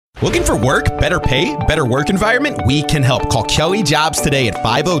Looking for work, better pay, better work environment? We can help. Call Kelly Jobs today at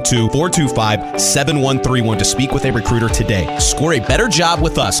 502-425-7131 to speak with a recruiter today. Score a better job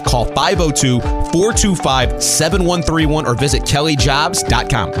with us. Call 502-425-7131 or visit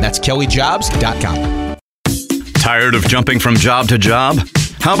kellyjobs.com. That's kellyjobs.com. Tired of jumping from job to job?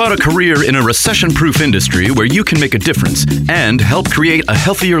 How about a career in a recession-proof industry where you can make a difference and help create a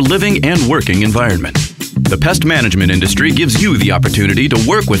healthier living and working environment? The pest management industry gives you the opportunity to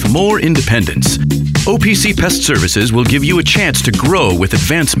work with more independence. OPC Pest Services will give you a chance to grow with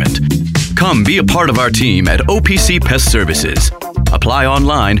advancement. Come be a part of our team at OPC Pest Services. Apply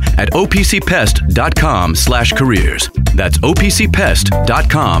online at opcpest.com/careers. That's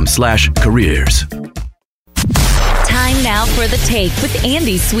opcpest.com/careers. Time now for The Take with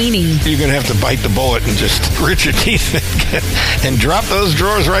Andy Sweeney. You're going to have to bite the bullet and just grit your teeth and drop those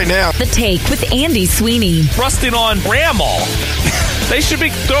drawers right now. The Take with Andy Sweeney. Rusting on Bramall. They should be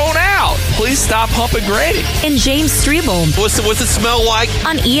thrown out. Please stop humping Grady. And James Strebel. What's it smell like?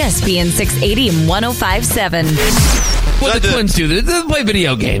 On ESPN 680 and 105.7. What the Twins do? They don't play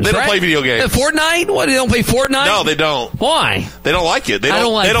video games, They don't right? play video games. Fortnite? What, they don't play Fortnite? No, they don't. Why? They don't like it. They I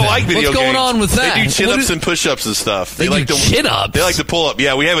don't like video games. What's going on with that? They do chin-ups and push-ups and stuff. They do chin-ups? They like to pull up.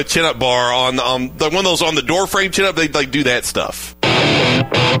 Yeah, we have a chin-up bar on one of those on the door frame chin-up. They like do that stuff.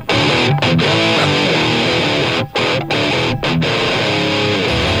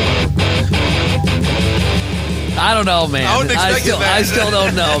 I don't know, man. I still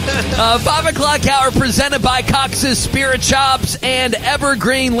don't know. 5 o'clock hour presented by Cox's Spirit Shops and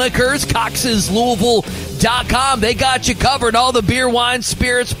Evergreen Liquors. Cox'sLouisville.com. They got you covered. All the beer, wine,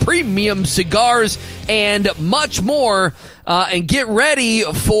 spirits, premium cigars, and much more. And get ready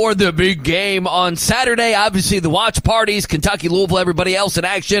for the big game on Saturday. Obviously, the watch parties, Kentucky, Louisville, everybody else in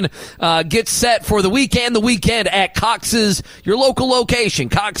action. Get set for the weekend at Cox's, your local location,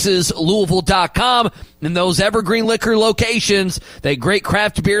 Cox'sLouisville.com. And those Evergreen Liquor locations, they great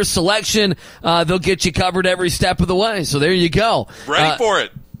craft beer selection. They'll get you covered every step of the way. So there you go. Ready for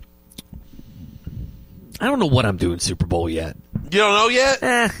it. I don't know what I'm doing Super Bowl yet. You don't know yet?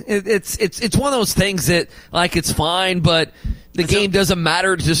 It's one of those things that, like, it's fine, but the game doesn't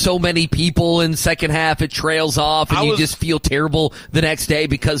matter to so many people in second half. It trails off, and you just feel terrible the next day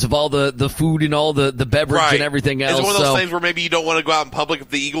because of all the food and all the beverage and everything else. It's one of those things where maybe you don't want to go out in public if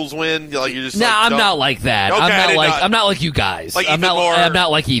the Eagles win. You're just I'm not like that. Okay, I'm not like you guys. Like I'm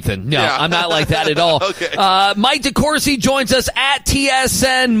not like Ethan. No, yeah. I'm not like that at all. Okay. Mike DeCourcy joins us at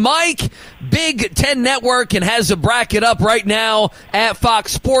TSN. Mike, Big Ten Network, and has a bracket up right now at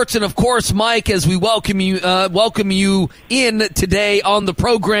Fox Sports. And of course, Mike, as we welcome you in today on the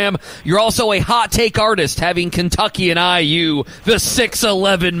program, you're also a hot take artist, having Kentucky and IU, the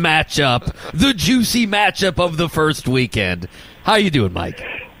 6-11 matchup, the juicy matchup of the first weekend. How you doing, Mike?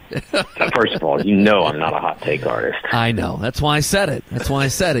 First of all, you know I'm not a hot take artist. I know. That's why I said it.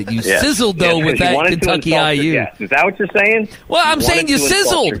 You sizzled, though, with that Kentucky IU. Is that what you're saying? Well, I'm saying you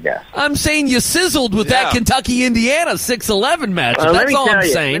sizzled. I'm saying you sizzled with that Kentucky-Indiana 6-11 matchup. That's all I'm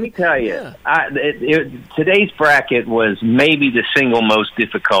saying. Let me tell you. Today's bracket was maybe the single most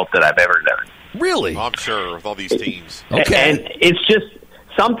difficult that I've ever done. Really? I'm sure, with all these teams. Okay. And it's just...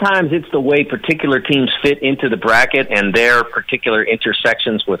 Sometimes it's the way particular teams fit into the bracket and their particular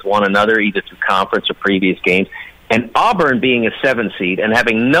intersections with one another, either through conference or previous games. And Auburn being a 7 seed and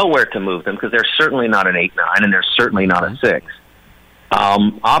having nowhere to move them, because they're certainly not an 8-9 and they're certainly not a 6.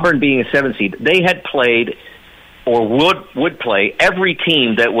 Auburn being a 7 seed, they had played or would play every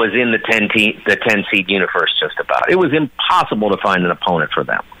team that was in the 10 seed universe just about. It was impossible to find an opponent for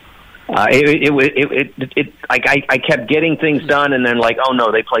them. I kept getting things done, and then oh no,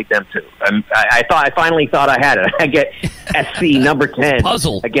 they played them too. I finally thought I had it. I get SC number 10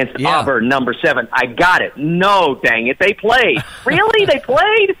 against Auburn number 7. I got it. No, dang it, they played. Really, they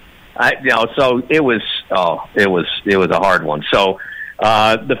played? So it was a hard one. So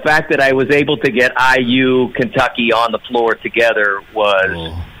the fact that I was able to get IU, Kentucky on the floor together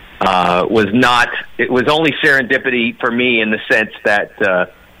was not. It was only serendipity for me in the sense that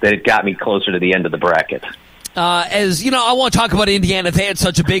it got me closer to the end of the bracket. As you know, I want to talk about Indiana. They had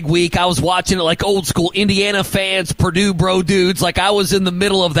such a big week. I was watching it like old school Indiana fans, Purdue bro dudes. Like I was in the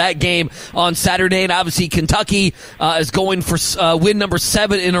middle of that game on Saturday, and obviously Kentucky is going for win number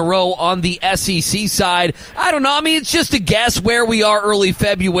 7 in a row on the SEC side. I don't know. I mean, it's just a guess where we are early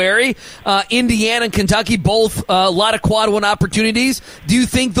February. Indiana and Kentucky both a lot of quad one opportunities. Do you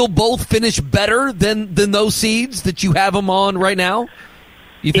think they'll both finish better than those seeds that you have them on right now?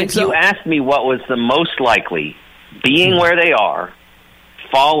 You think so? If you asked me what was the most likely, being where they are,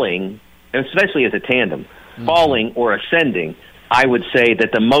 falling, especially as a tandem, falling or ascending, I would say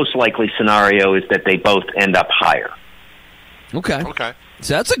that the most likely scenario is that they both end up higher. Okay.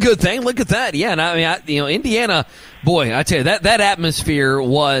 So that's a good thing. Look at that. Yeah, and I mean, Indiana, boy, I tell you, that atmosphere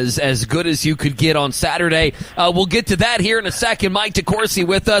was as good as you could get on Saturday. We'll get to that here in a second. Mike DeCourcy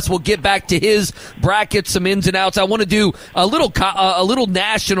with us. We'll get back to his bracket, some ins and outs. I want to do a little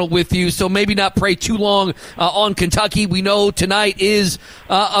national with you, so maybe not pray too long on Kentucky. We know tonight is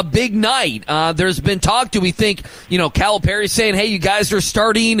a big night. There's been talk, do we think, Calipari saying, hey, you guys are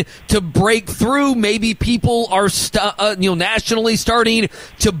starting to break through. Maybe people are, nationally starting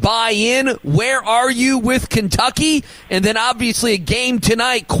to buy in. Where are you with Kentucky? And then obviously a game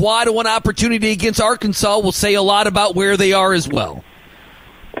tonight, quad one opportunity against Arkansas, will say a lot about where they are as well.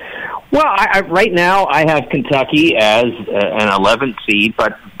 Well, right now I have Kentucky as an 11th seed,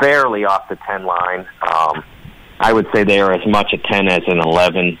 but barely off the 10 line. I would say they are as much a 10 as an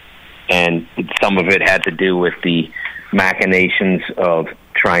 11, and some of it had to do with the machinations of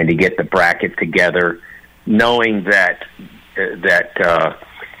trying to get the bracket together, knowing that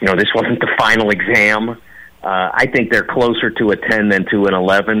this wasn't the final exam. I think they're closer to a 10 than to an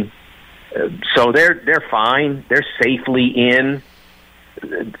 11. So they're fine. They're safely in,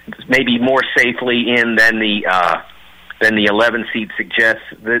 maybe more safely in than the 11 seed suggests.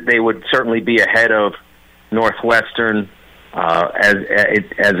 That they would certainly be ahead of Northwestern as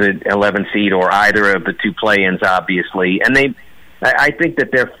an 11 seed, or either of the two play-ins, obviously. And I think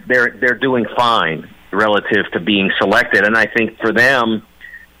that they're doing fine relative to being selected. And I think for them,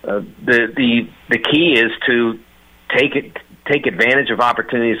 the key is to take advantage of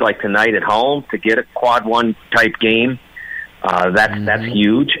opportunities like tonight at home to get a quad one type game. That's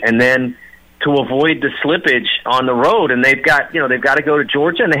huge. And then to avoid the slippage on the road, and they've got to go to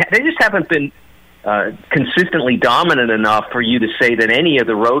Georgia, and they just haven't been consistently dominant enough for you to say that any of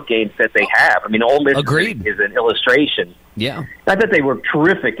the road games that they have. I mean, Ole Miss is an illustration. Yeah, I thought they were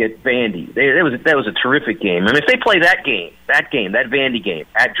terrific at Vandy. That was a terrific game. I mean, if they play that Vandy game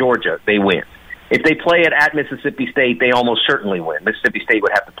at Georgia, they win. If they play it at Mississippi State, they almost certainly win. Mississippi State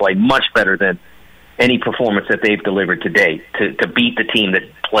would have to play much better than any performance that they've delivered to date to beat the team that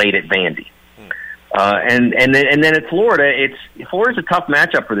played at Vandy. And then at Florida's a tough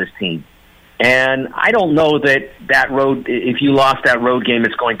matchup for this team. And I don't know that road, if you lost that road game,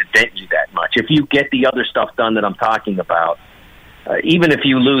 it's going to dent you that much. If you get the other stuff done that I'm talking about, even if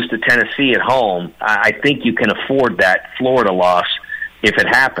you lose to Tennessee at home, I think you can afford that Florida loss if it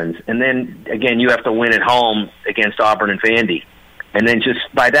happens. And then, again, you have to win at home against Auburn and Vandy. And then just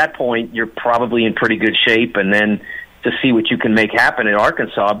by that point, you're probably in pretty good shape. And then to see what you can make happen at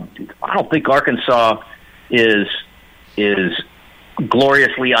Arkansas, I don't think Arkansas is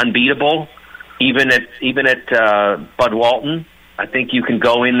gloriously unbeatable. Even at Bud Walton, I think you can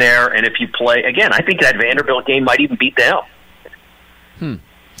go in there, and if you play again, I think that Vanderbilt game might even beat them.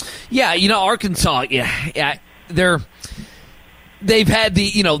 Yeah, Arkansas. Yeah, they've had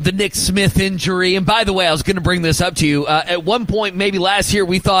the Nick Smith injury, and by the way, I was going to bring this up to you. At one point, maybe last year,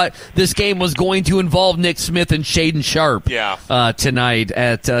 we thought this game was going to involve Nick Smith and Shaden Sharp. Yeah. Tonight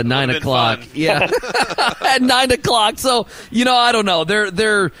at 9 o'clock. Yeah, at 9 o'clock. So I don't know.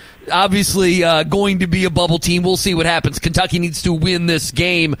 They're obviously going to be a bubble team. We'll see what happens. Kentucky needs to win this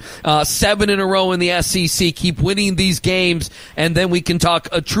game. 7 in a row in the SEC. Keep winning these games, and then we can talk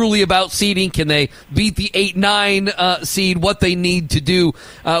truly about seeding. Can they beat the 8-9 seed? What they need to do,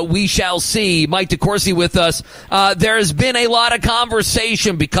 we shall see. Mike DeCourcy with us. There has been a lot of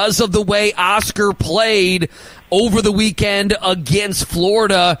conversation because of the way Oscar played over the weekend against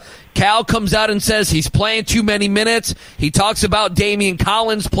Florida. Cal comes out and says he's playing too many minutes. He talks about Damian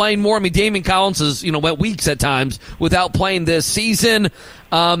Collins playing more. I mean, Damian Collins has, went weeks at times without playing this season.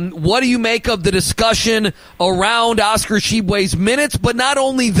 What do you make of the discussion around Oscar Tshiebwe's minutes? But not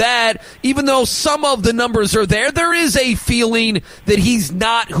only that, even though some of the numbers are there is a feeling that he's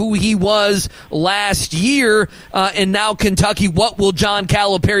not who he was last year. And now Kentucky, what will John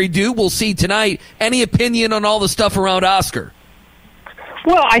Calipari do? We'll see tonight. Any opinion on all the stuff around Oscar?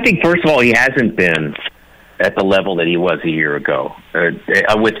 Well, I think, first of all, he hasn't been at the level that he was a year ago.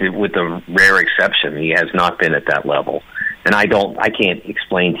 With the rare exception, he has not been at that level. And I can't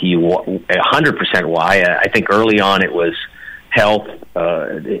explain to you 100% why. I think early on it was health,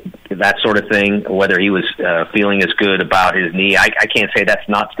 that sort of thing, whether he was feeling as good about his knee. I can't say that's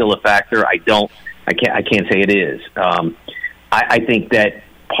not still a factor. I can't say it is. I think that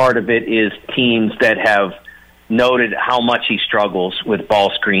part of it is teams that have noted how much he struggles with ball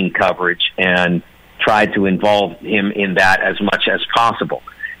screen coverage and tried to involve him in that as much as possible.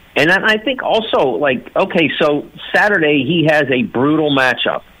 And I think also, so Saturday he has a brutal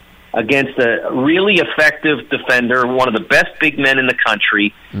matchup against a really effective defender, one of the best big men in the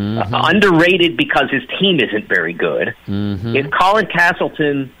country, underrated because his team isn't very good. If Colin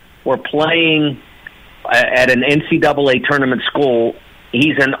Castleton were playing at an NCAA tournament school,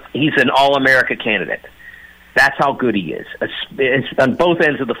 he's an All-America candidate. That's how good he is. It's on both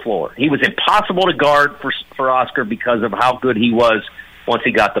ends of the floor. He was impossible to guard for Oscar because of how good he was once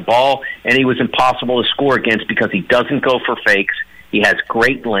he got the ball, and he was impossible to score against because he doesn't go for fakes. He has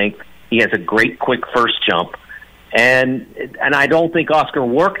great length. He has a great quick first jump. And I don't think Oscar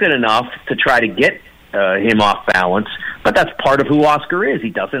worked it enough to try to get him off balance, but that's part of who Oscar is. He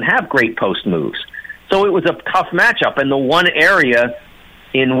doesn't have great post moves. So it was a tough matchup, and the one area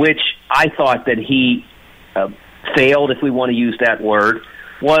in which I thought that he failed, if we want to use that word,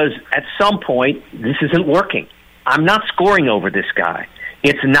 was at some point, this isn't working. I'm not scoring over this guy.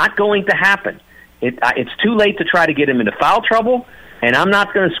 It's not going to happen. It's too late to try to get him into foul trouble, and I'm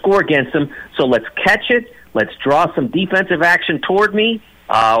not going to score against him, so let's catch it. Let's draw some defensive action toward me,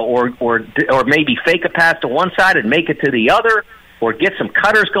 or maybe fake a pass to one side and make it to the other, or get some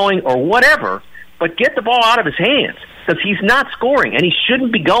cutters going, or whatever, but get the ball out of his hands. Because he's not scoring, and he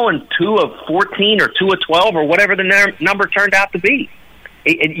shouldn't be going 2 of 14 or 2 of 12 or whatever the number turned out to be.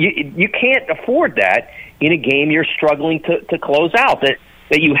 You can't afford that in a game you're struggling to close out, that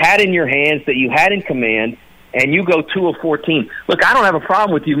you had in your hands, that you had in command, and you go 2 of 14. Look, I don't have a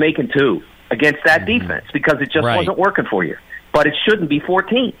problem with you making 2 against that defense because it just wasn't working for you. But it shouldn't be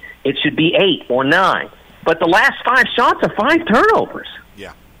 14. It should be 8 or 9. But the last 5 shots are 5 turnovers.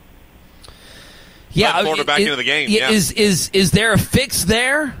 Yeah, quarterback into the game. Is there a fix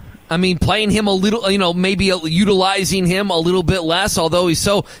there? I mean, playing him a little, maybe utilizing him a little bit less. Although he's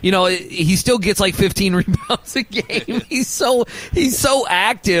so, he still gets like 15 rebounds a game. He's so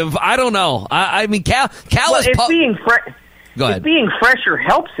active. I don't know. I mean, Cal is being Go ahead. If being fresher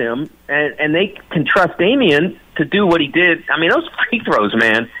helps him, and they can trust Damian to do what he did. I mean, those free throws,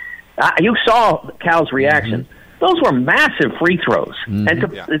 man. You saw Cal's reaction. Those were massive free throws, and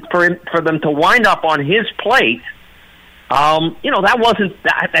for them to wind up on his plate,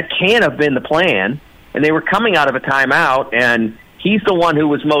 that can't have been the plan. And they were coming out of a timeout, and he's the one who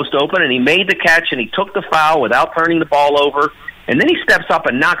was most open, and he made the catch, and he took the foul without turning the ball over, and then he steps up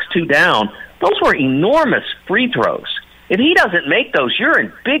and knocks 2 down. Those were enormous free throws. If he doesn't make those, you're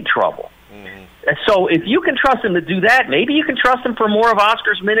in big trouble. So if you can trust him to do that, maybe you can trust him for more of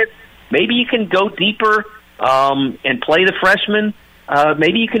Oscar's minutes. Maybe you can go deeper and play the freshman.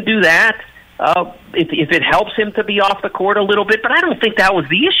 Maybe you can do that if it helps him to be off the court a little bit. But I don't think that was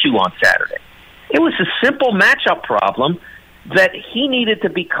the issue on Saturday. It was a simple matchup problem that he needed to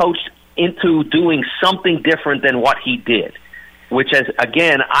be coached into doing something different than what he did, which is,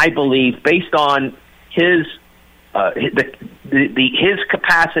 again, I believe, based on his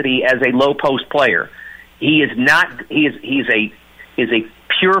capacity as a low post player. He's a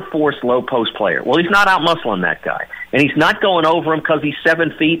pure force low post player. Well, he's not out muscling that guy, and he's not going over him because he's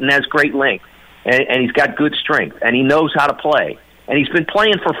 7 feet and has great length, and he's got good strength, and he knows how to play, and he's been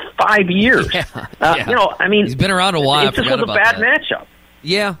playing for 5 years. I mean, he's been around a while. It just was a bad matchup.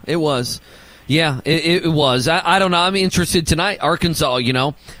 Yeah, it was. Yeah, it was. I don't know. I'm interested tonight. Arkansas,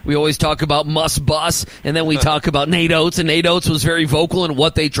 we always talk about must bust, and then we talk about Nate Oates, and Nate Oates was very vocal in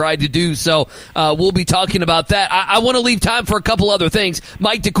what they tried to do. So we'll be talking about that. I want to leave time for a couple other things.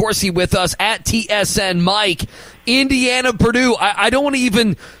 Mike DeCourcy with us at TSN Mike. Indiana, Purdue. I don't want to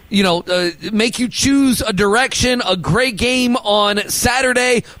even, make you choose a direction. A great game on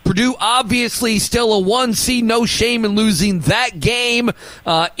Saturday. Purdue obviously still a 1 seed. No shame in losing that game.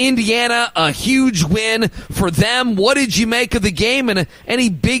 Indiana, a huge win for them. What did you make of the game, and any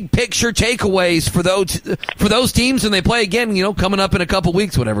big picture takeaways for those teams when they play again, coming up in a couple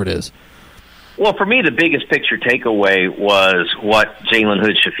weeks, whatever it is? Well, for me, the biggest picture takeaway was what Jalen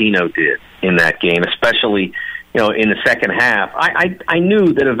Hood-Schifino did in that game, especially in the second half. I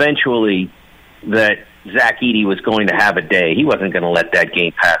knew that eventually that Zach Edey was going to have a day. He wasn't going to let that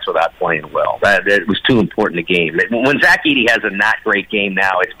game pass without playing well. That was too important a game. When Zach Edey has a not great game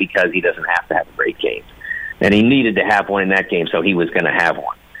now, it's because he doesn't have to have a great game. And he needed to have one in that game, so he was going to have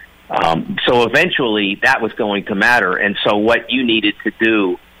one. So eventually that was going to matter. And so what you needed to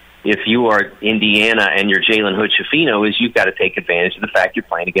do if you are Indiana and you're Jalen Hood-Schifino is you've got to take advantage of the fact you're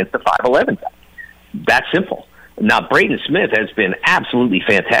playing against a 5'11 guy. That's simple. Now, Braden Smith has been absolutely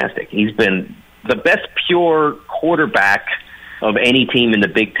fantastic. He's been the best pure quarterback of any team in the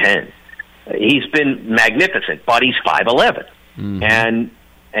Big Ten. He's been magnificent, but he's 5'11". And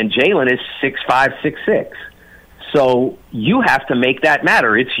Jalen is 6'5", 6'6". So you have to make that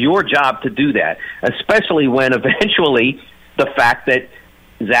matter. It's your job to do that, especially when eventually the fact that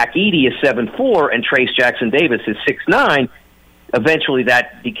Zach Edey is 7'4", and Trace Jackson-Davis is 6'9", eventually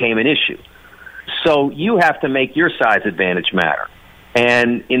that became an issue. So you have to make your size advantage matter.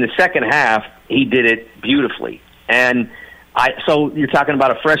 And in the second half, he did it beautifully. And so you're talking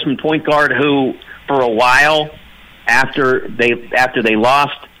about a freshman point guard who, for a while, after they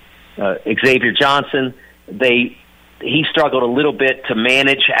lost Xavier Johnson, he struggled a little bit to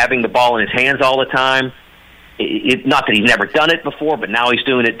manage having the ball in his hands all the time. Not that he's never done it before, but now he's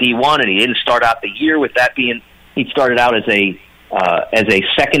doing it D1, and he didn't start out the year with that being. He started out as a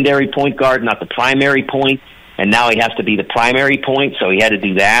secondary point guard, not the primary point, and now he has to be the primary point, so he had to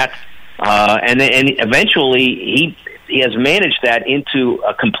do that. And eventually he has managed that into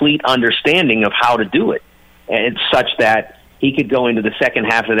a complete understanding of how to do it, and such that he could go into the second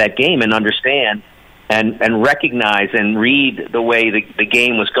half of that game and understand and recognize and read the way the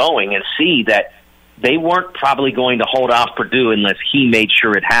game was going and see that they weren't probably going to hold off Purdue unless he made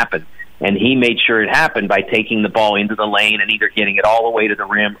sure it happened. And he made sure it happened by taking the ball into the lane and either getting it all the way to the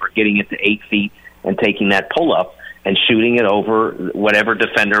rim or getting it to 8 feet and taking that pull-up and shooting it over whatever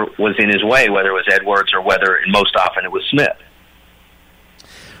defender was in his way, whether it was Edwards or whether, and most often, it was Smith.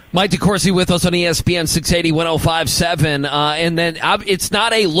 Mike DeCourcy with us on ESPN 680 105.7. And then it's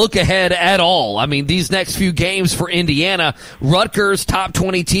not a look ahead at all. I mean, these next few games for Indiana, Rutgers, top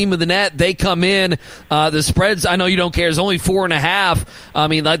 20 team of the net, they come in. The spreads, I know you don't care, is only 4.5. I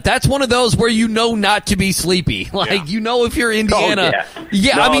mean, that's one of those where you know not to be sleepy. You know if you're Indiana. Oh,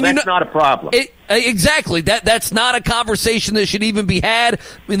 yeah. No, I mean, that's not a problem. Exactly. That's not a conversation that should even be had.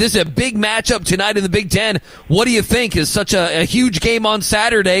 I mean, this is a big matchup tonight in the Big Ten. What do you think is such a huge game on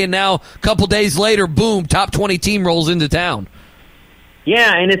Saturday, and now a couple days later, boom, top 20 team rolls into town?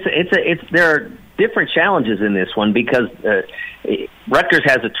 Yeah, and there are different challenges in this one because Rutgers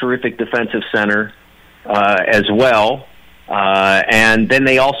has a terrific defensive center as well, and then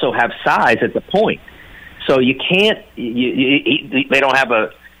they also have size at the point. So you can't. They don't have a.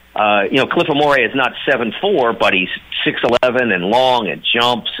 Cliff Amore is not 7'4", but he's 6'11" and long and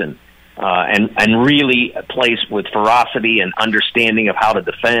jumps and really plays with ferocity and understanding of how to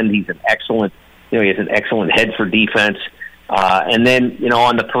defend. He's an excellent, he has an excellent head for defense. And then,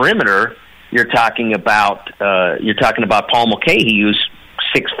 on the perimeter, you're talking about Paul Mulcahy, who's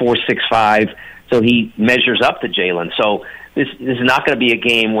 6'4", 6'5", so he measures up to Jalen. So this is not going to be a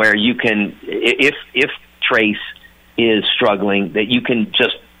game where you can, if Trace is struggling, that you can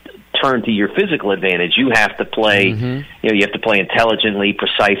just turn to your physical advantage. You have to play, you have to play intelligently,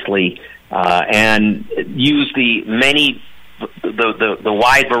 precisely, and use the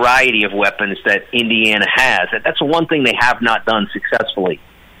wide variety of weapons that Indiana has. That's one thing they have not done successfully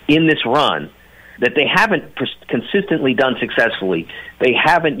in this run, that they haven't consistently done successfully. They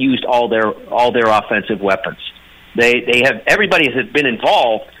haven't used all their offensive weapons. They have, everybody has been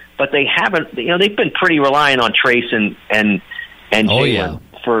involved, but they haven't. They've been pretty reliant on Trace and Jalen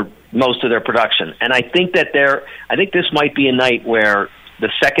for most of their production. And I think this might be a night where the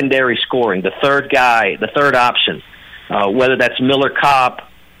secondary scoring, the third option, whether that's Miller Kopp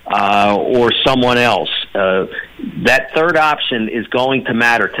or someone else, that third option is going to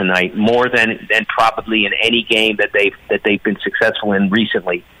matter tonight more than probably in any game that they've been successful in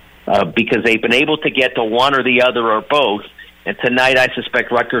recently, because they've been able to get to one or the other or both. And tonight, I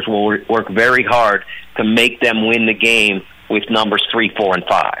suspect Rutgers will work very hard to make them win the game with numbers 3, 4, and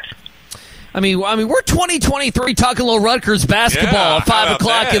 5. I mean, we're 2023 talking a little Rutgers basketball at 5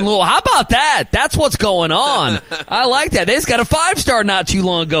 o'clock in Louisville. How about that? That's what's going on. I like that. They just got a 5-star not too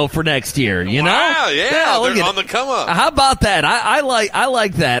long ago for next year. You know? Wow, they're on the come up. How about that? I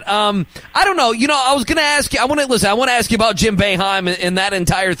like that. I don't know. I was going to ask you. I want to ask you about Jim Boeheim and that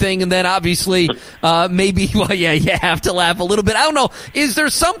entire thing, and then obviously maybe. Well, you have to laugh a little bit. I don't know. Is there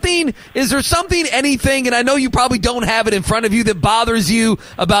something? Anything? And I know you probably don't have it in front of you that bothers you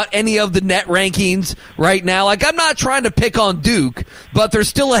about any of the net rankings right now. Like, I'm not trying to pick on Duke, but they're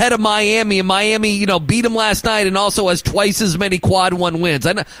still ahead of Miami, and Miami, beat them last night and also has twice as many quad one wins.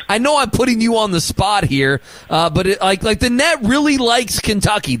 I know I'm putting you on the spot here, but the net really likes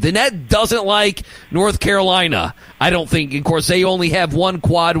Kentucky. The net doesn't like North Carolina, I don't think. Of course, they only have one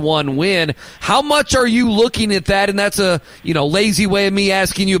quad one win. How much are you looking at that? And that's a, lazy way of me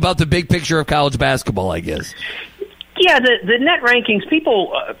asking you about the big picture of college basketball, I guess. Yeah, the net rankings,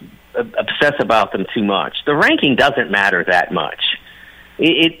 people obsess about them too much. The ranking doesn't matter that much.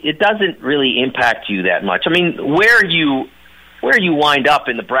 It doesn't really impact you that much. I mean, where you wind up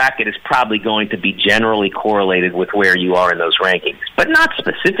in the bracket is probably going to be generally correlated with where you are in those rankings, but not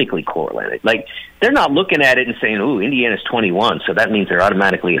specifically correlated. Like, they're not looking at it and saying, "Ooh, Indiana's 21, so that means they're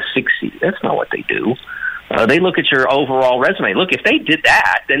automatically a 6 seed." That's not what they do. They look at your overall resume. Look, if they did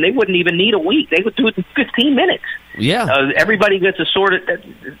that, then they wouldn't even need a week. They would do it in 15 minutes. Yeah. Everybody gets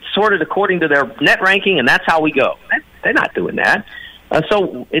sorted according to their net ranking, and that's how we go. They're not doing that.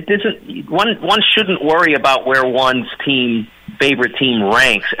 So it isn't. One shouldn't worry about where one's favorite team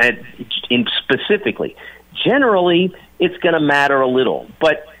ranks, specifically. Generally, it's going to matter a little,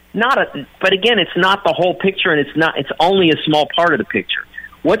 but again, it's not the whole picture, and it's only a small part of the picture.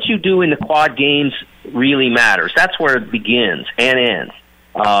 What you do in the quad games really matters. That's where it begins and ends.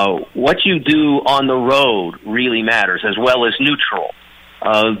 What you do on the road really matters, as well as neutral.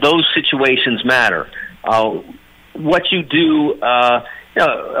 Those situations matter. What you do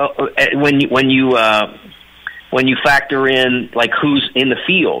when you factor in like who's in the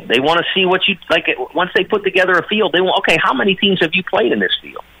field, they want to see what you like. Once they put together a field, they want, okay, how many teams have you played in this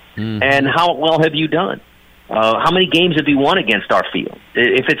field, and how well have you done? How many games have you won against our field?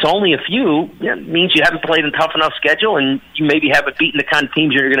 If it's only a few, it means you haven't played a tough enough schedule, and you maybe haven't beaten the kind of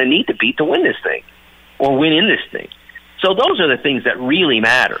teams you're going to need to beat to win this thing or win in this thing. So those are the things that really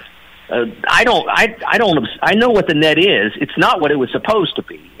matter. I know what the net is. It's not what it was supposed to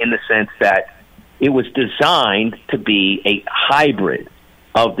be, in the sense that it was designed to be a hybrid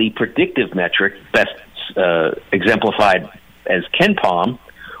of the predictive metric, best exemplified as KenPom,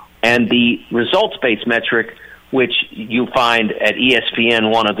 and the results-based metric, which you find at ESPN.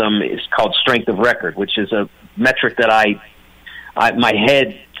 One of them is called strength of record, which is a metric that my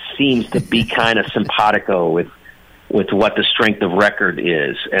head seems to be kind of simpatico with what the strength of record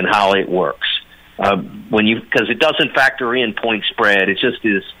is and how it works. Because it doesn't factor in point spread. It just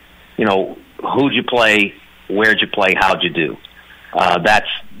is, who'd you play, where'd you play, how'd you do. That's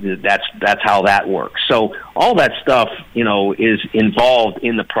how that works. So all that stuff, is involved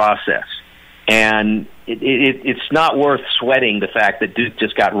in the process, and it's not worth sweating the fact that Duke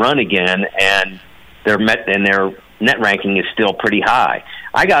just got run again, and their net ranking is still pretty high.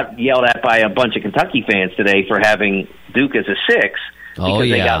 I got yelled at by a bunch of Kentucky fans today for having Duke as a 6 because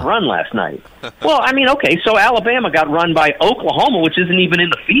they got run last night. Well, okay, so Alabama got run by Oklahoma, which isn't even in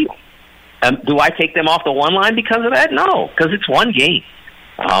the field. Do I take them off the one line because of that? No, because it's one game.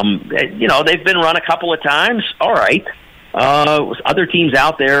 They've been run a couple of times. All right. Other teams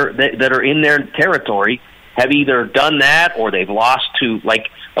out there that are in their territory have either done that or they've lost to,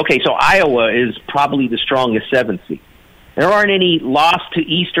 so Iowa is probably the strongest 7th seed. There aren't any loss to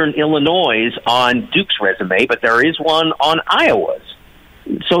Eastern Illinois on Duke's resume, but there is one on Iowa's.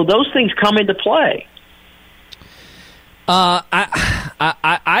 So those things come into play.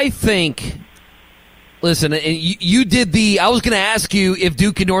 I think. Listen, you did I was going to ask you if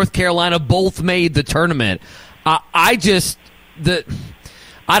Duke and North Carolina both made the tournament. I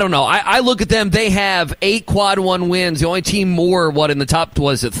don't know. I look at them. They have 8 quad 1 wins. The only team more in the top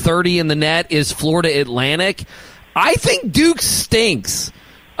 30 in the net is Florida Atlantic. I think Duke stinks,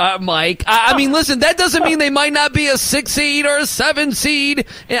 Mike. Listen, that doesn't mean they might not be a 6 seed or a 7 seed.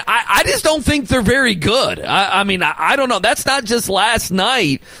 I just don't think they're very good. I don't know. That's not just last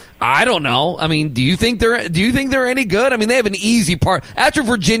night. I don't know. Do you think they're any good? They have an easy part. After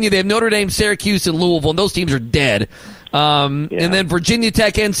Virginia, they have Notre Dame, Syracuse, and Louisville, and those teams are dead. And then Virginia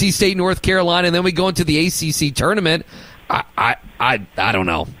Tech, NC State, North Carolina, and then we go into the ACC tournament. I don't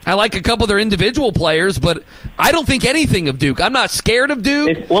know. I like a couple of their individual players, but I don't think anything of Duke. I'm not scared of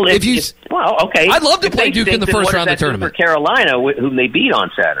Duke. Okay. I'd love to play Duke in the first round of the tournament. For Carolina, whom they beat on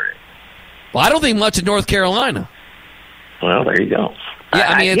Saturday. Well, I don't think much of North Carolina. Well, there you go.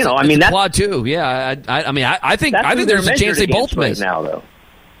 Yeah, it's quad too. Yeah, I think there's a chance they both miss now, though.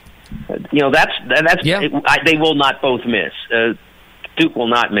 They will not both miss. Duke will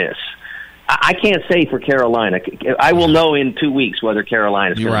not miss. I can't say for Carolina. I will know in 2 weeks whether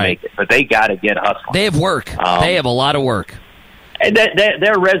Carolina's going to make it, but they got to get hustling. They have work. They have a lot of work. And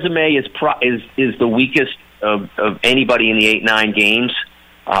their resume is the weakest of anybody in the 8-9 games.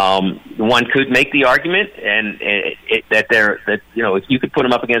 One could make the argument, if you could put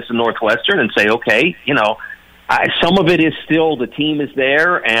them up against the Northwestern and say, okay, some of it is still the team is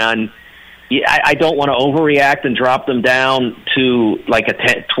there, and I don't want to overreact and drop them down to like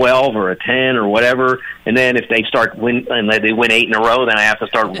a 12 or a 10 or whatever. And then if they they win 8 in a row, then I have to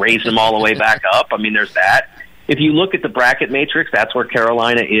start raising them all the way back up. There's that. If you look at the bracket matrix, that's where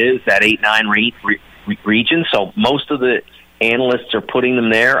Carolina is, that 8-9 region. So most of the analysts are putting them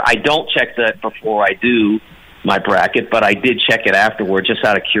there. I don't check that before I do my bracket, but I did check it afterward just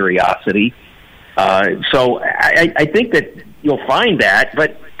out of curiosity. So I think that you'll find that,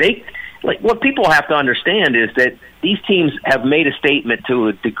 but what people have to understand is that these teams have made a statement to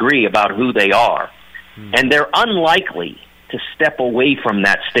a degree about who they are, and they're unlikely to step away from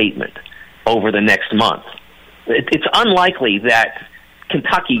that statement over the next month. it's unlikely that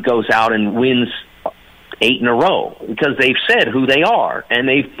Kentucky goes out and wins 8 in a row because they've said who they are, and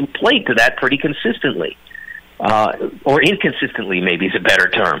they've played to that pretty consistently. Or inconsistently, maybe is a better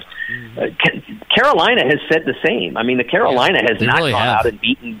term. Carolina has said the same. I mean, the Carolina has not gone out and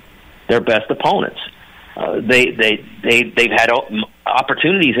beaten their best opponents. They've had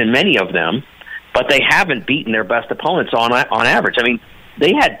opportunities in many of them, but they haven't beaten their best opponents on average. I mean,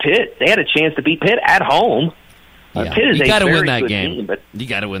 they had Pitt. They had a chance to beat Pitt at home. Yeah. Pitt is you got to win that game. Team, but you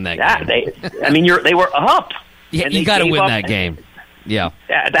got to win that game. They were up. Yeah, you got to win that game. Yeah,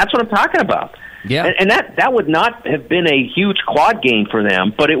 that's what I'm talking about. Yeah, and that would not have been a huge quad game for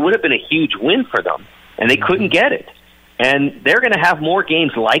them, but it would have been a huge win for them, and they couldn't get it. And they're going to have more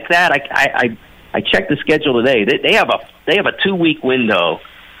games like that. I checked the schedule today. They have a 2-week window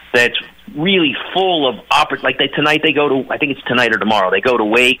that's really full of tonight they go to, I think it's tonight or tomorrow. They go to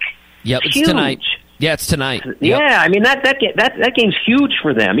Wake. Yep, it's tonight. Yeah, it's tonight. Yep. Yeah, I mean that game's huge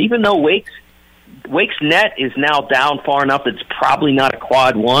for them. Even though Wake's net is now down far enough that it's probably not a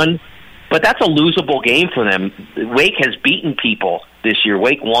quad one, but that's a losable game for them. Wake has beaten people this year.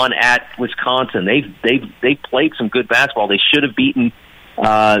 Wake won at Wisconsin. They've played some good basketball. They should have beaten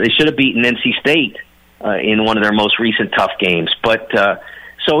NC State in one of their most recent tough games. But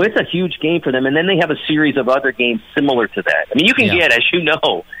so it's a huge game for them. And then they have a series of other games similar to that. I mean, you can get, as you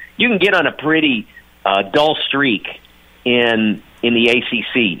know, you can get on a pretty dull streak in the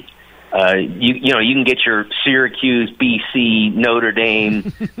ACC. You can get your Syracuse, BC, Notre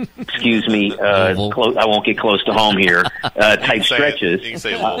Dame, excuse me, I won't get close to home here, type stretches. You can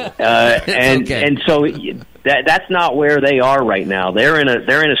say and so that's not where they are right now. They're in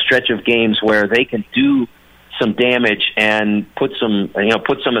a stretch of games where they can do some damage and put some of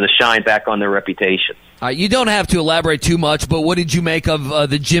the shine back on their reputation. You don't have to elaborate too much, but what did you make of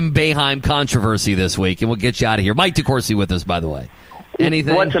the Jim Boeheim controversy this week? And we'll get you out of here. Mike DeCourcy with us, by the way.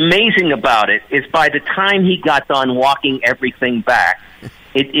 Anything? What's amazing about it is by the time he got done walking everything back,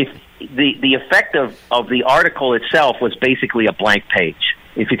 the effect of the article itself was basically a blank page,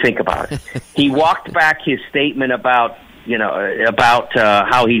 if you think about it. He walked back his statement about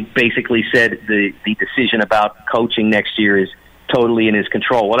how he basically said the decision about coaching next year is totally in his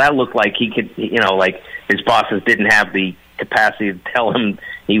control. Well, that looked like he could, like his bosses didn't have the capacity to tell him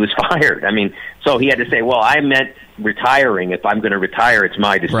he was fired. I mean, so he had to say, well, I meant retiring. If I'm going to retire, it's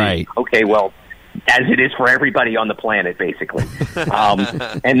my decision. Right. Okay, well, as it is for everybody on the planet, basically.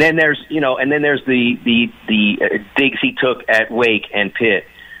 And then there's the digs he took at Wake and Pitt,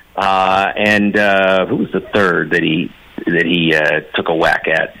 and who was the third that he took a whack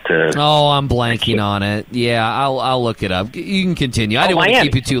at? I'm blanking on it. Yeah, I'll look it up. You can continue. I didn't want to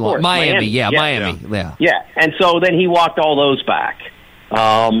keep you too long. Miami. Yeah. And so then he walked all those back,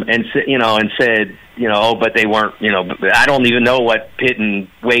 and said, but they weren't. I don't even know what Pitt and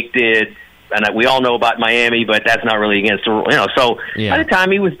Wake did, and we all know about Miami, but that's not really against the rule. So by the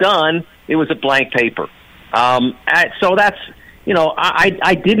time he was done, it was a blank paper. So that's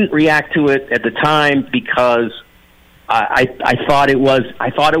I didn't react to it at the time because I thought it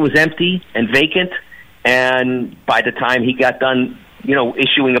was empty and vacant, and by the time he got done,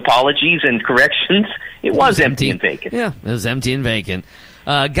 issuing apologies and corrections, it was empty and vacant. Yeah, it was empty and vacant.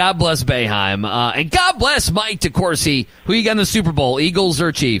 God bless Boeheim, and God bless Mike DeCourcy. Who you got in the Super Bowl, Eagles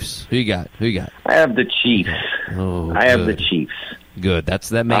or Chiefs? Who you got? I have the Chiefs. I have the Chiefs. Good.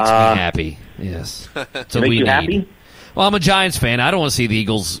 That makes me happy. Yes. So make you happy? Well, I'm a Giants fan. I don't want to see the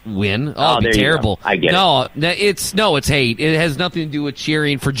Eagles win. Oh, it'd be terrible. I get it. It's hate. It has nothing to do with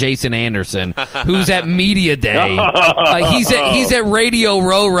cheering for Jason Anderson, who's at Media Day. He's at Radio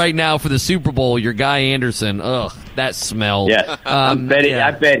Row right now for the Super Bowl. Your guy Anderson. Ugh, that smell. Yeah, I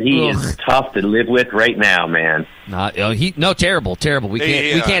bet he is tough to live with right now, man. Terrible. We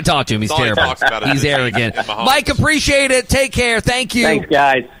can't talk to him. He's terrible. He's arrogant. Mike, appreciate it. Take care. Thank you. Thanks,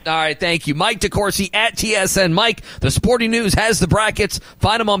 guys. All right, thank you. Mike DeCourcy at TSN. Mike, the Sporting News has the brackets.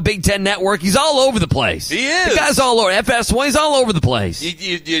 Find him on Big Ten Network. He's all over the place. He is. The guy's all over. FS1, he's all over the place.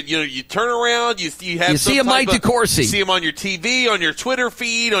 You turn around, you see a Mike DeCourcy. You see him on your TV, on your Twitter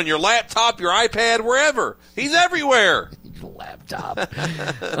feed, on your laptop, your iPad, wherever. He's everywhere. Laptop.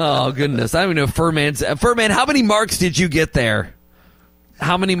 Oh, goodness. I don't even know if Furman, how many marks did you get there?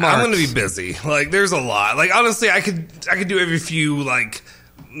 How many marks? I'm going to be busy. There's a lot. Honestly, I could do every few,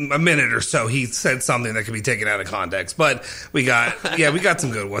 a minute or so he said something that could be taken out of context. But we got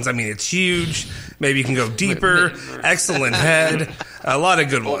some good ones. I mean, it's huge. Maybe you can go deeper. Excellent head. A lot of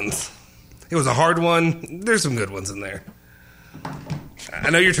good ones. It was a hard one. There's some good ones in there.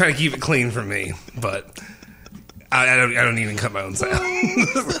 I know you're trying to keep it clean for me, but I don't even cut my own sound.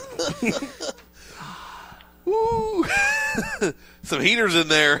 Woo. Some heaters in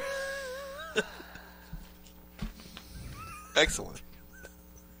there. Excellent.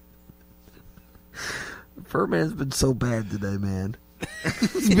 Furman's been so bad today, man.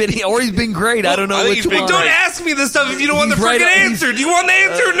 He's been great. I don't know which one. Don't ask me this stuff if you don't want the freaking answer. Do you want the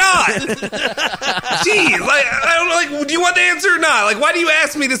answer or not? Jeez, I don't know. Do you want the answer or not? Like, why do you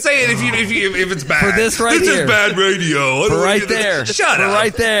ask me to say it if it's bad? For this right this here. Is bad radio. Right there. Shut up.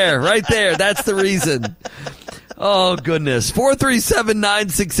 Right there. That's the reason. Oh, goodness.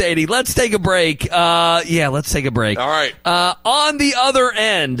 437-9680. Let's take a break. Let's take a break. All right. On the other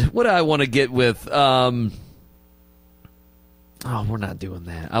end, what do I want to get with? We're not doing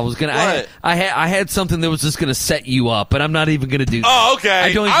that. I was gonna. I had something that was just gonna set you up, but I'm not even gonna do that. Oh, okay.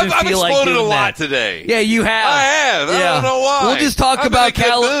 I don't even I've feel like exploded doing a lot that today. Yeah, you have. I have. I don't know why. We'll just talk I'm about in a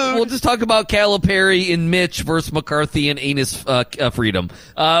good mood. We'll just talk about Calipari and Mitch versus McCarthy and Enos Freedom.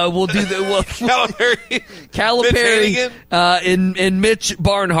 We'll do the Calipari and Mitch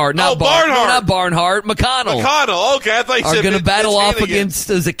Barnhart. Not Barnhart. Not Barnhart. McConnell. Okay, I thought you are said going to battle Mitch off Hannigan.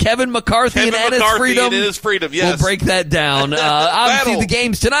 against Kevin McCarthy and Enos Freedom. Yes. We'll break that down. Obviously, the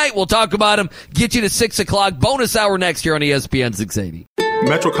games tonight. We'll talk about them. Get you to 6 o'clock. Bonus hour next year on ESPN 680.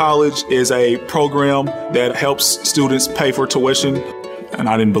 Metro College is a program that helps students pay for tuition, and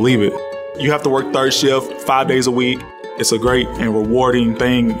I didn't believe it. You have to work third shift 5 days a week. It's a great and rewarding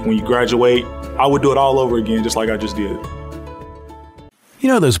thing when you graduate. I would do it all over again, just like I just did. You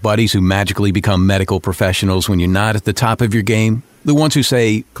know those buddies who magically become medical professionals when you're not at the top of your game? The ones who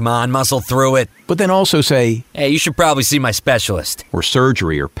say, "Come on, muscle through it," but then also say, "Hey, you should probably see my specialist," or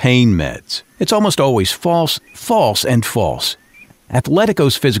surgery or pain meds. It's almost always false, false, and false.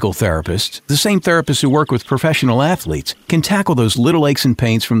 Athletico's physical therapists, the same therapists who work with professional athletes, can tackle those little aches and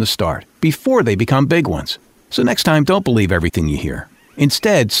pains from the start, before they become big ones. So next time, don't believe everything you hear.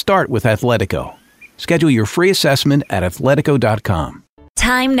 Instead, start with Athletico. Schedule your free assessment at athletico.com.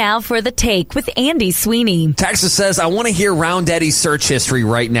 Time now for The Take with Andy Sweeney. Texas says, I want to hear Round Eddie's search history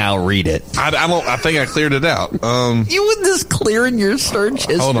right now. Read it. I think I cleared it out. You were just clearing your search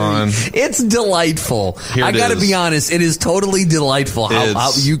history. Hold on. It's delightful. I got to be honest. It is totally delightful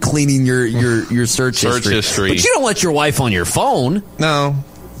how you cleaning your search history. But you don't let your wife on your phone. No.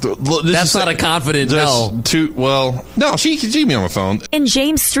 That's not a confident no. No, she can see me on my phone. And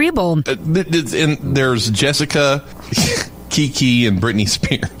James Strebel. And there's Jessica, Kiki, and Britney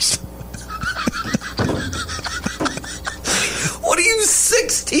Spears. What are you,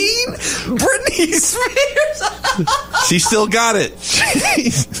 16? Britney Spears? She still got it.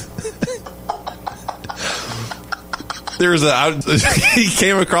 He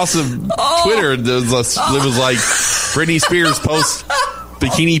came across Twitter. There was like Britney Spears post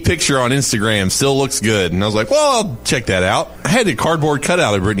bikini picture on Instagram, still looks good. And I was like, well, I'll check that out. I had a cardboard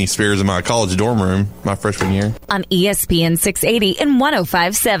cutout of Britney Spears in my college dorm room my freshman year. On ESPN 680 and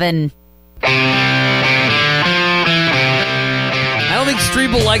 105.7. I don't think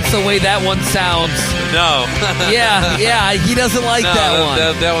Strebel likes the way that one sounds. No. yeah, he doesn't like that one.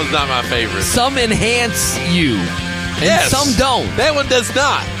 That one's not my favorite. Some enhance you, and yes, some don't. That one does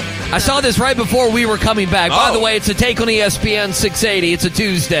not. I saw this right before we were coming back. By the way, it's a Take on ESPN 680. It's a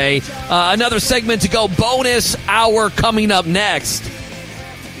Tuesday. Another segment to go. Bonus hour coming up next.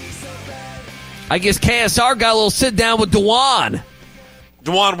 I guess KSR got a little sit down with DeJuan.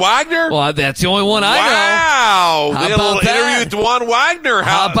 DeJuan Wagner? Well, that's the only one I know. Wow. How we had a little interview with DeJuan Wagner.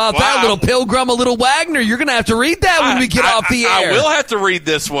 How about that? A little Pilgrim, a little Wagner. You're going to have to read that when we get off the air. I will have to read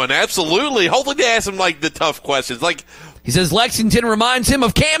this one. Absolutely. Hopefully they ask him, like, the tough questions. Like, he says Lexington reminds him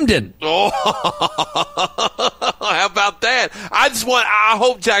of Camden. Oh, how about that? I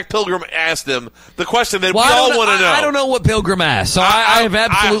hope Jack Pilgrim asked him the question that we all want to know. I don't know what Pilgrim asked, so I have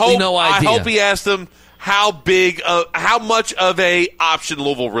absolutely no idea. I hope he asked him how much of a option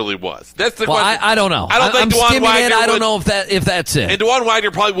Louisville really was. That's the question. I don't know. I don't think DeJuan Wagner I don't know if that's it. And DeJuan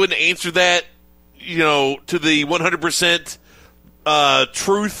Wagner probably wouldn't answer that, to the 100%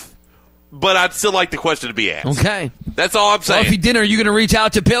 truth. But I'd still like the question to be asked. Okay. That's all I'm saying. Well, if you didn't, are you going to reach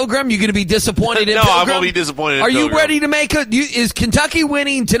out to Pilgrim? You're going to be disappointed in no, Pilgrim? I won't be disappointed in Are Pilgrim. you ready to make is Kentucky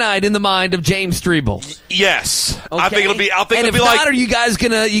winning tonight in the mind of James Strebel? Yes. Okay. I think it'll be if not, are you guys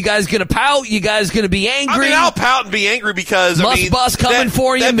gonna pout? You guys gonna be angry? I mean, I'll pout and be angry because Bus coming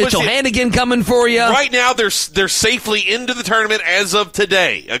for you, Mitchell Hannigan coming for you. Right now they're safely into the tournament as of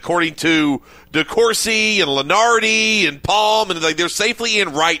today, according to DeCourcy and Lenardi and Palm, and they're safely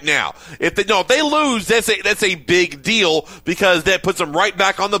in right now. If they lose, that's a big deal because that puts them right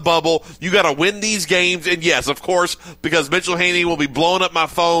back on the bubble. You got to win these games, and yes, of course, because Mitchell Haney will be blowing up my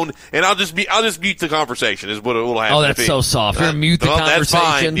phone, and I'll just mute the conversation. Is what it will happen. Oh, that's so soft. You're gonna mute the conversation.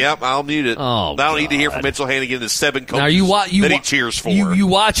 That's fine. Yep, I'll mute it. Oh, I don't need to hear from Mitchell Haney getting the 7 coaches that he cheers for. You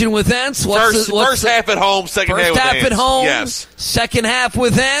watching with Ents? First half at home, second half with Ents. First half at home. Yes. Second half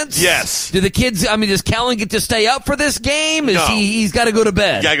with Ents. Yes. Do the kids? I mean, does Kellen get to stay up for this game? No. He's got to go to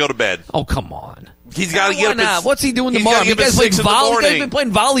bed? Got to go to bed. Oh, come on. He's got to get up. What's he doing tomorrow? You guys been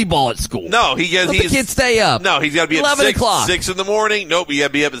playing volleyball at school. No, Let the kids stay up. No, he's got to be 11 at o'clock. 6 in the morning. Nope, you got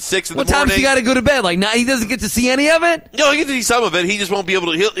to be up at 6 in the morning. What time does he got to go to bed? Like, now he doesn't get to see any of it? No, he gets to see some of it. He just won't be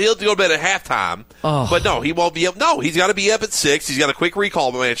able to. He'll go to bed at halftime. Oh. But no, he won't be up. No, he's got to be up at 6. He's got a quick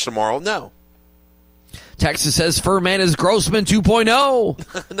recall match tomorrow. No. Texas says Furman is Grossman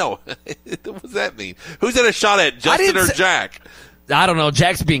 2.0. No. What does that mean? Who's that a shot at, Justin or Jack? I don't know.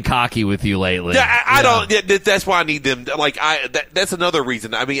 Jack's being cocky with you lately. Yeah, I don't. That's why I need them. Like, that's another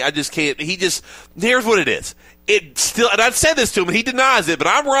reason. I mean, I just can't. Here's what it is. It still, and I've said this to him, and he denies it, but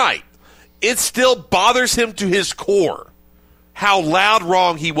I'm right. It still bothers him to his core how loud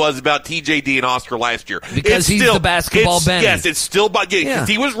wrong he was about TJD and Oscar last year. Because he's the basketball Benny. Yes, it's still because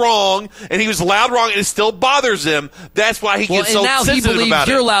he was wrong, and he was loud wrong, and it still bothers him. That's why he gets so sensitive about it. And now he believes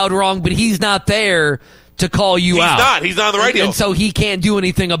you're loud wrong, but he's not there to call you out. He's not on the radio. And so he can't do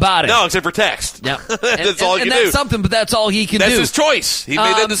anything about it. No, except for text. Yeah. That's all he can do. And that's something, but that's all he can do. That's his choice. He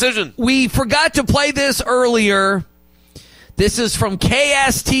made that decision. We forgot to play this earlier. This is from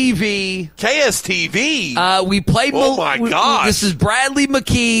KSTV. KSTV? We played... Oh, my gosh. This is Bradley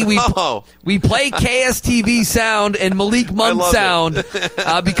McKee. We play KSTV sound and Malik Monk sound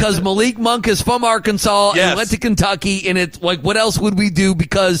because Malik Monk is from Arkansas and went to Kentucky, and it's like, what else would we do?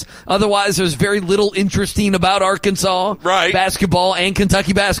 Because otherwise there's very little interesting about Arkansas basketball and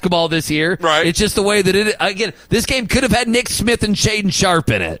Kentucky basketball this year. Right. It's just the way that it... Again, this game could have had Nick Smith and Shaden Sharp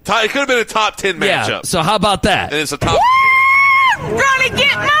in it. It could have been a top 10 matchup. Yeah, so how about that? And it's a top... We're going to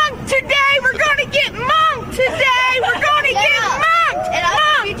get Monk today. We're going to get Monk today. We're going to get Monk. And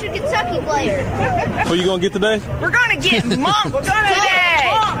I'm a future Kentucky player. Who you going to get today? We're going to get Monk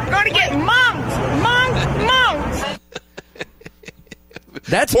today. We're going to get Monk.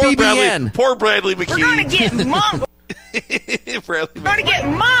 That's poor BBN. Poor Bradley McKee. We're going to get Monk. We're going to get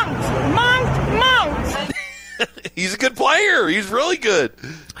Monk. He's a good player. He's really good.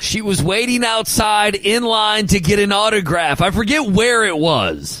 She was waiting outside in line to get an autograph. I forget where it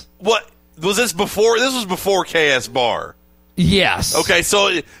was. What was this before? This was before KS Bar. Yes. Okay,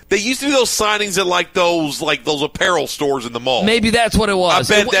 so they used to do those signings at those apparel stores in the mall. Maybe that's what it was.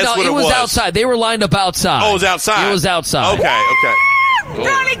 I bet that's what it was. It was outside. They were lined up outside. Oh, it was outside. It was outside. Okay. We're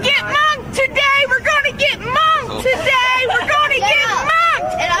going to get Monk today. We're going to get Monk today. We're going to get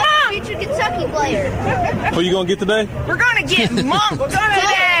Monk. And I'm a future Kentucky player. Who you going to get today? We're going to get Monk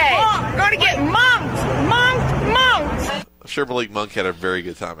today. We're going to get Monk. I'm sure Malik Monk had a very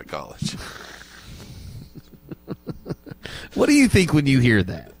good time at college. What do you think when you hear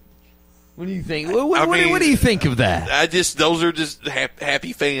that? What do you think? What do you think of that? Those are just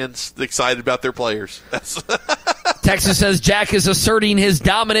happy fans excited about their players. Texas says Jack is asserting his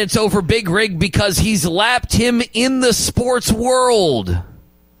dominance over Big Rig because he's lapped him in the sports world.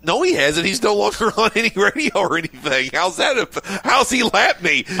 No, he hasn't. He's no longer on any radio or anything. How's he lapped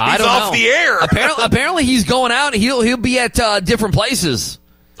me? He's off the air. Apparently, he's going out. He'll be at different places.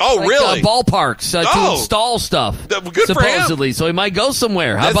 Oh, really? Ballparks to install stuff. Good supposedly, for him. So he might go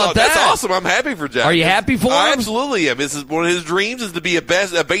somewhere. How about that? That's awesome. I'm happy for Jack. Are you happy for him? I absolutely am. This is one of his dreams is to be a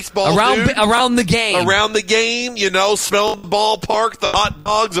baseball dude. Around the game. Around the game, smell the ballpark, the hot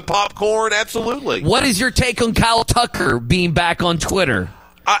dogs, the popcorn. Absolutely. What is your take on Kyle Tucker being back on Twitter?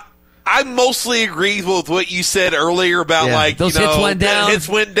 I mostly agree with what you said earlier about those hits went down. Hits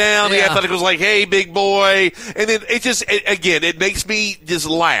went down. Yeah. I thought it was like, hey, big boy. And then it makes me just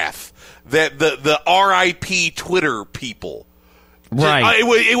laugh that the RIP Twitter people. Right.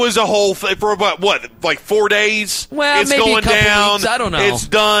 It was a whole thing for about, like 4 days? Well, it's maybe going a couple down. Weeks. I don't know. It's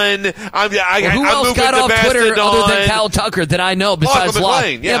done. Who else got off Twitter other than Kyle Tucker that I know besides Locke?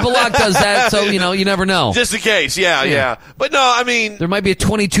 Yeah, but Locke does that, so, you never know. Just in case, yeah. But no, I mean. There might be a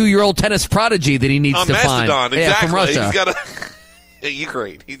 22-year-old tennis prodigy that he needs to find. Mastodon, exactly. Yeah, from Russia. He's got to.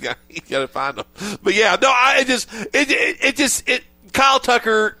 Ukraine. He's got to find him. But yeah, no, Kyle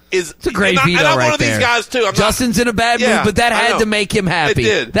Tucker is it's a great veto and I'm right one of these guys too. Justin's in a bad mood, but that had to make him happy. It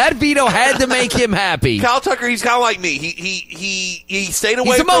did. That veto had to make him happy. Kyle Tucker, he's kind of like me. He stayed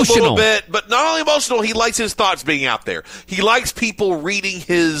away for a little bit, but not only emotional, he likes his thoughts being out there. He likes people reading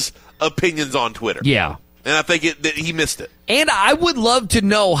his opinions on Twitter. Yeah. And I think that he missed it. And I would love to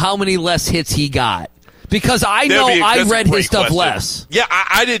know how many less hits he got. Because I know I read his stuff less. Yeah,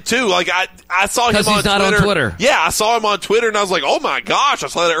 I did too. Like I saw him on Twitter. Because he's not on Twitter. Yeah, I saw him on Twitter, and I was like, "Oh my gosh!" I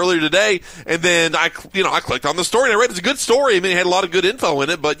saw that earlier today, and then I clicked on the story and I read it's a good story. I mean, it had a lot of good info in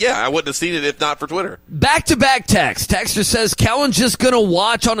it, but yeah, I wouldn't have seen it if not for Twitter. Back-to-back text. Texter says Kellen's just going to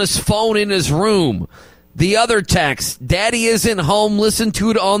watch on his phone in his room. The other text, Daddy isn't home, listen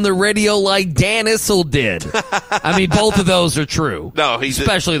to it on the radio like Dan Issel did. I mean, both of those are true. No,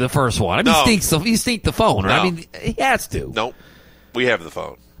 especially the first one. I mean, he sneaked the phone, right? No. I mean, he has to. Nope. We have the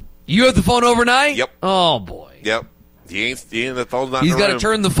phone. You have the phone overnight? Yep. Oh, boy. Yep. The phone's not He's in the got to room.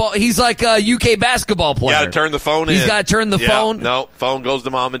 turn the phone. He's like a UK basketball player. Got to turn the phone in. He's got to turn the phone. No, phone goes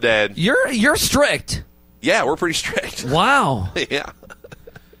to Mom and Dad. You're strict. Yeah, we're pretty strict. Wow. Yeah.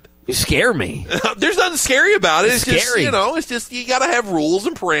 You scare me. There's nothing scary about it. It's scary. just, it's just you got to have rules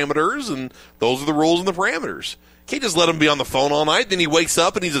and parameters, and those are the rules and the parameters. Can't just let him be on the phone all night. Then he wakes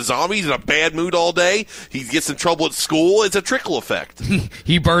up and he's a zombie. He's in a bad mood all day. He gets in trouble at school. It's a trickle effect.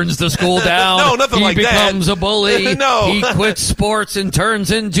 He burns the school down. No, nothing like that. He becomes a bully. No. He quits sports and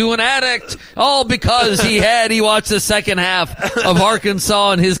turns into an addict. All because he watched the second half of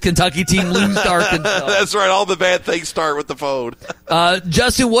Arkansas and his Kentucky team lose to Arkansas. That's right. All the bad things start with the phone.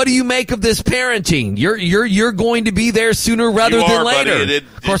 Justin, what do you make of this parenting? You're going to be there sooner rather than later. Buddy.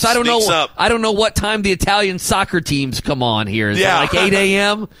 Of course, I don't know what time the Italian soccer teams come on here. Is it like 8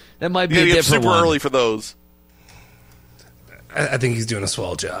 a.m.? That might be a different super one. early for those. I think he's doing a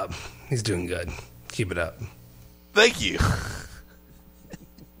swell job. He's doing good. Keep it up. Thank you.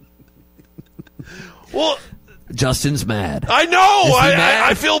 Well, Justin's mad. I know.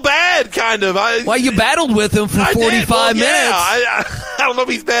 I feel bad, kind of. Why you battled with him for 45 minutes? I don't know if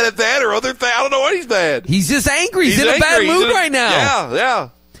he's bad at that or other things. I don't know what he's bad. He's just angry. He's in a bad mood right now. Yeah.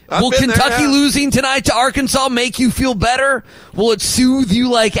 Will Kentucky losing tonight to Arkansas make you feel better? Will it soothe you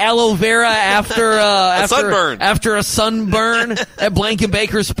like aloe vera after a sunburn at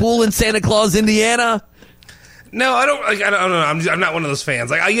Blankenbaker's pool in Santa Claus, Indiana? No, I don't. I don't know. I'm not one of those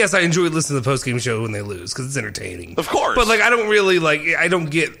fans. Like, yes, I enjoy listening to the post-game show when they lose because it's entertaining. Of course, but I don't really I don't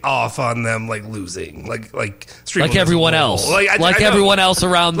get off on them losing. Like everyone else. Everyone else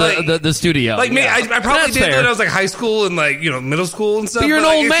around the studio. I probably did that when I was high school and middle school and stuff. But you're an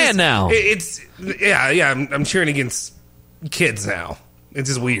old man now. I'm cheering against kids now. It's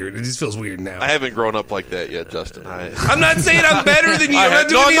just weird. It just feels weird now. I haven't grown up like that yet, Justin. I'm not saying I'm better than you. I'm not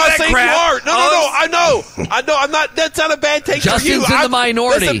doing I'm not saying crap. you are. No. I know. I'm not. That's not a bad take Justin's for you. in the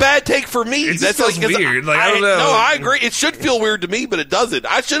minority. That's a bad take for me. It just feels weird. I don't know. No, I agree. It should feel weird to me, but it doesn't.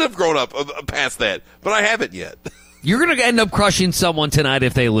 I should have grown up past that, but I haven't yet. You're going to end up crushing someone tonight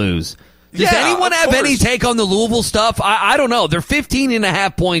if they lose. Does anyone have any take on the Louisville stuff? I don't know. They're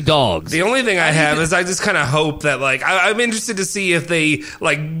 15.5-point dogs. The only thing I have is I just kind of hope that I'm interested to see if they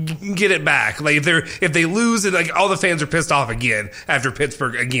get it back. If they lose and all the fans are pissed off again after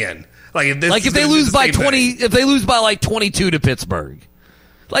Pittsburgh again. If they lose by 20, if they lose by 22 to Pittsburgh.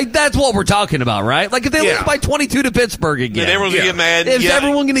 That's what we're talking about, right? If they lose by 22 to Pittsburgh again. Then everyone's going to get mad. Is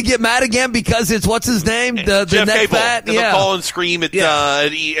everyone going to get mad again because it's, what's his name? The Jeff neck Capel. fat? And they'll call and scream at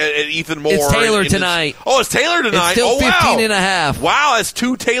Ethan Moore. It's Taylor tonight. It's Taylor tonight. It's still 15.5. Wow, that's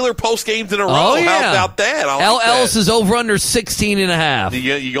 2 Taylor post games in a row. Oh, yeah. How about that? Ellis is over under 16.5.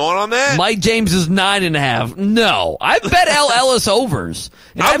 You going on that? Mike James is 9.5. No. I bet Ellis overs.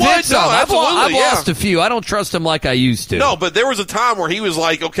 And I've hit some. I've lost a few. I don't trust him like I used to. No, but there was a time where he was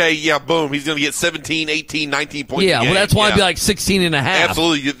okay, yeah, boom. He's going to get 17, 18, 19 points. Yeah, well, that's why I'd be 16.5.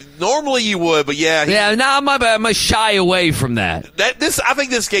 Absolutely. Normally you would, but yeah. I'm going to shy away from that. I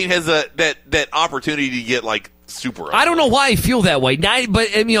think this game has that opportunity to get super ugly. I don't know why I feel that way. But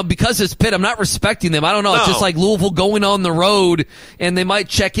because it's Pitt, I'm not respecting them. I don't know. No. It's just Louisville going on the road, and they might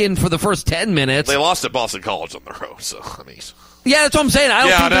check in for the first 10 minutes. They lost at Boston College on the road, so I mean. Yeah, that's what I'm saying. I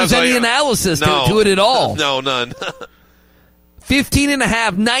don't think there's any analysis to it at all. No, none. 15.5,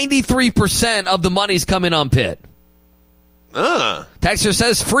 93% of the money's coming on Pitt. Texter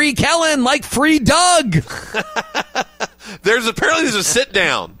says, free Kellen like free Doug. There's a sit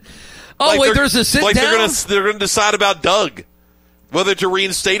down. Oh, wait, there's a sit down? They're gonna decide about Doug, whether to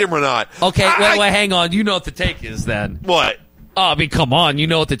reinstate him or not. Okay, wait, hang on. You know what the take is then. What? Oh, I mean, come on. You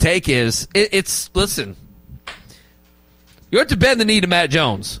know what the take is. Listen. You have to bend the knee to Matt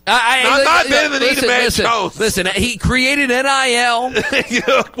Jones. I'm not bending the knee to Matt Jones. Listen, he created NIL.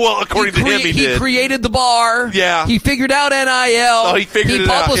 Well, according to him, he did. He created the bar. Yeah. He figured out NIL. Oh, he figured it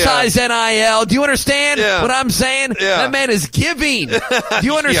out. He publicized NIL. Do you understand what I'm saying? Yeah. That man is giving. Do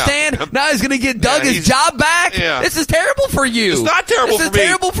you understand? Now he's going to get Doug his job back? Yeah. This is terrible for you. It's not terrible for me. This is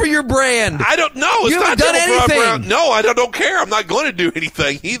terrible for your brand. I don't know. You haven't done anything. No, I don't care. I'm not going to do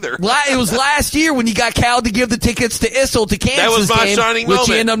anything either. It was last year when you got Cal to give the tickets to Issel to Kansas. That was my game, shining which moment.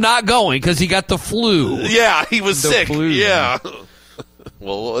 he ended up not going because he got the flu. Yeah, he was sick. Flu. Yeah.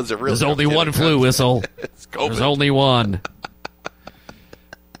 Well, what was it really? There's only one flu, Issel. There's only one.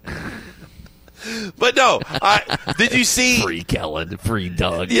 But no, did you see free Kellen, free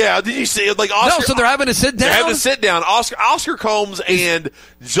Doug? Yeah, did you see like Oscar? No, so they're having to sit down. They're having to sit down. Oscar Combs and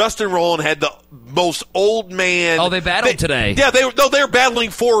Justin Rowland had the most old man. Oh, they battled today. Yeah, they were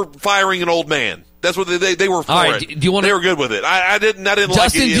battling for firing an old man. That's what they were for. All right, it. Do you want? They were good with it. I didn't Justin,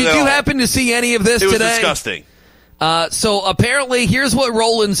 like it. did you happen to see any of this today? It was disgusting. So apparently, here's what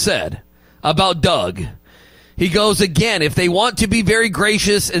Rowland said about Doug. He goes, again, if they want to be very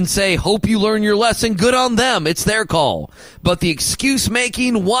gracious and say, hope you learn your lesson, good on them. It's their call. But the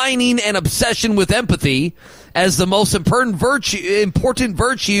excuse-making, whining, and obsession with empathy as the most important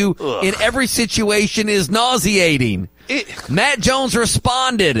virtue in every situation is nauseating. Matt Jones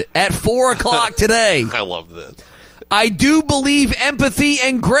responded at 4 o'clock today. I love this. I do believe empathy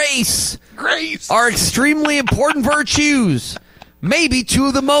and grace are extremely important virtues. Maybe two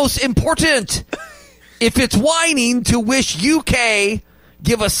of the most important. If it's whining to wish UK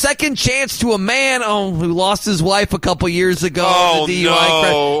give a second chance to a man who lost his wife a couple years ago, the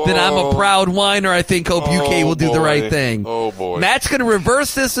DUI, then I'm a proud whiner. I think hope UK will do the right thing. Oh, boy. Matt's going to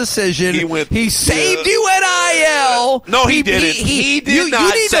reverse this decision. He saved you NIL. No, he didn't. He did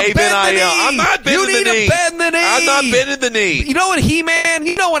not save NIL. I'm not bending the knee. You need to bend the knee. I'm not bending the knee. You know what, He-Man?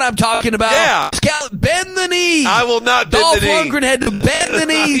 You know what I'm talking about. Yeah. Bend the knee. I will not bend the knee. Dolph Lundgren had to bend the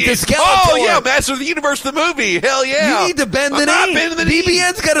knee to Skeletor. Oh, yeah, Master of the Universe, the movie. Hell yeah. You need to bend the knee. I'm not bending the knee.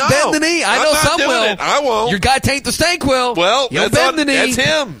 BBN's got to bend the knee. I know some will. I won't. Your guy Tank the Stank will. Well, He'll bend the knee. That's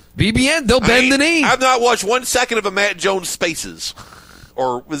him. BBN, they'll bend the knee. I've not watched 1 second of a Matt Jones Spaces.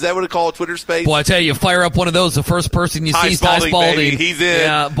 Or was that what it called, Twitter Space? Boy, I tell you, fire up one of those. The first person you see is Ty Spalding. Baby. He's in.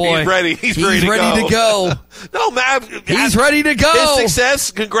 Yeah, boy. He's ready. He's ready to go. No, man. He's ready to go. His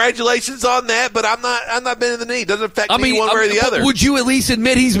success, congratulations on that, but I'm not bending the knee. Doesn't affect me one way or the other. Would you at least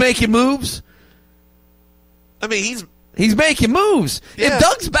admit he's making moves? I mean, He's making moves. Yeah. If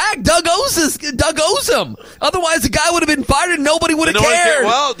Doug's back, Doug owes him. Otherwise, the guy would have been fired and nobody would have cared.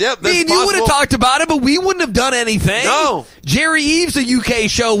 Well, yeah, me and you would have talked about it, but we wouldn't have done anything. No. Jerry Eves, the UK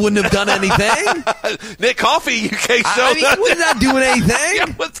show, wouldn't have done anything. Nick Coffey, UK show. I mean, we're not doing anything.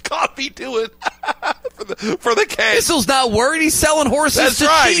 Yeah, what's Coffey doing for the cash? Bissell's not worried. He's selling horses That's to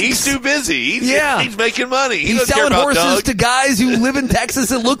right. Cheeks. He's too busy. He's making money. He's selling horses to guys who live in Texas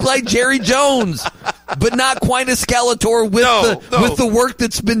that look like Jerry Jones, but not quite as Skeletor with the work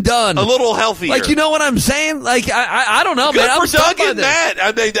that's been done. A little healthier. Like, you know what I'm saying? Like, I don't know, Good man. for Doug and Matt.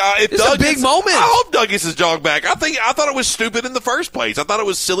 It's a big moment. I hope Doug gets his jog back. I thought it was stupid in the first place. I thought it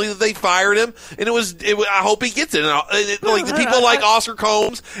was silly that they fired him, and I hope he gets it. Like the people like Oscar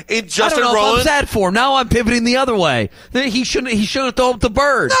Combs and Justin Rowland. I don't know if I'm sad for him. Now I'm pivoting the other way. He shouldn't throw up the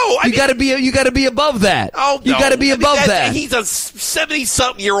bird. No, you got to be above that. Oh, you got to be above that. He's a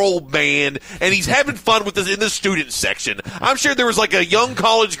 70-something-year-old man, and he's having fun with this in the student section. I'm sure there was like a young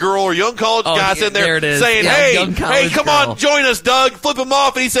college girl or young college guy sitting there saying, hey, come on, join us, Doug. Flip him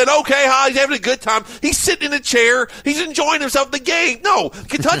off. And he said, okay, hi. He's having a good time. He's sitting in a chair. He's enjoying himself in the game. No,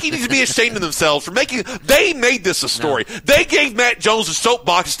 Kentucky needs to be ashamed of themselves for they made this a story. No. They gave Matt Jones a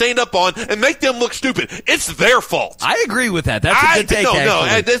soapbox to stand up on and make them look stupid. It's their fault. I agree with that. That's a good take,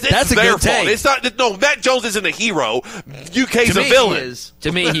 that's their fault. It's not, no, Matt Jones isn't a hero. UK's a villain.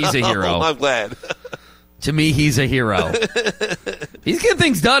 To me, he's a hero. I'm glad. To me, he's a hero. He's getting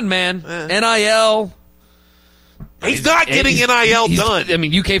things done, man. NIL. He's not getting NIL done. I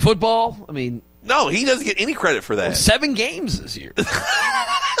mean, UK football. I mean, no, he doesn't get any credit for that. 7 games this year.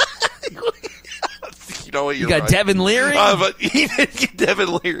 You know what? You got right. Devin Leary. But he didn't get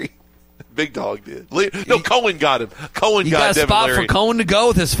Devin Leary. Big Dog did. No, Cohen got him. Cohen got Devin Leary. You got a spot for Cohen to go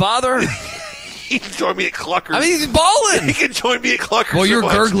with his father. He can join me at Cluckers. I mean, he's balling. He can join me at Cluckers. Well, you're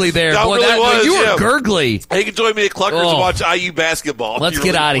gurgly there. No, Boy, really was, you were yeah. gurgly. He can join me at Cluckers and watch IU basketball. Let's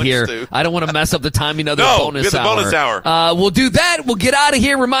get out of here. I don't want to mess up the timing of the bonus hour. Bonus hour. We'll do that. We'll get out of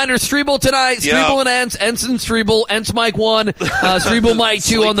here. Reminder, Strebel tonight. Strebel and Entz. Ensign Strebel. Entz Mike 1. Strebel Mike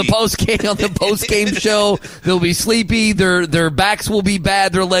 2 on the post game show. They'll be sleepy. Their backs will be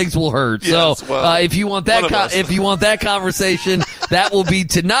bad. Their legs will hurt. Yes, so well, if you want that conversation, that will be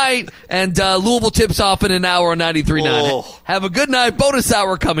tonight. And Louisville tips off in an hour on 93.9. Have a good night. Bonus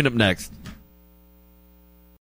hour coming up next.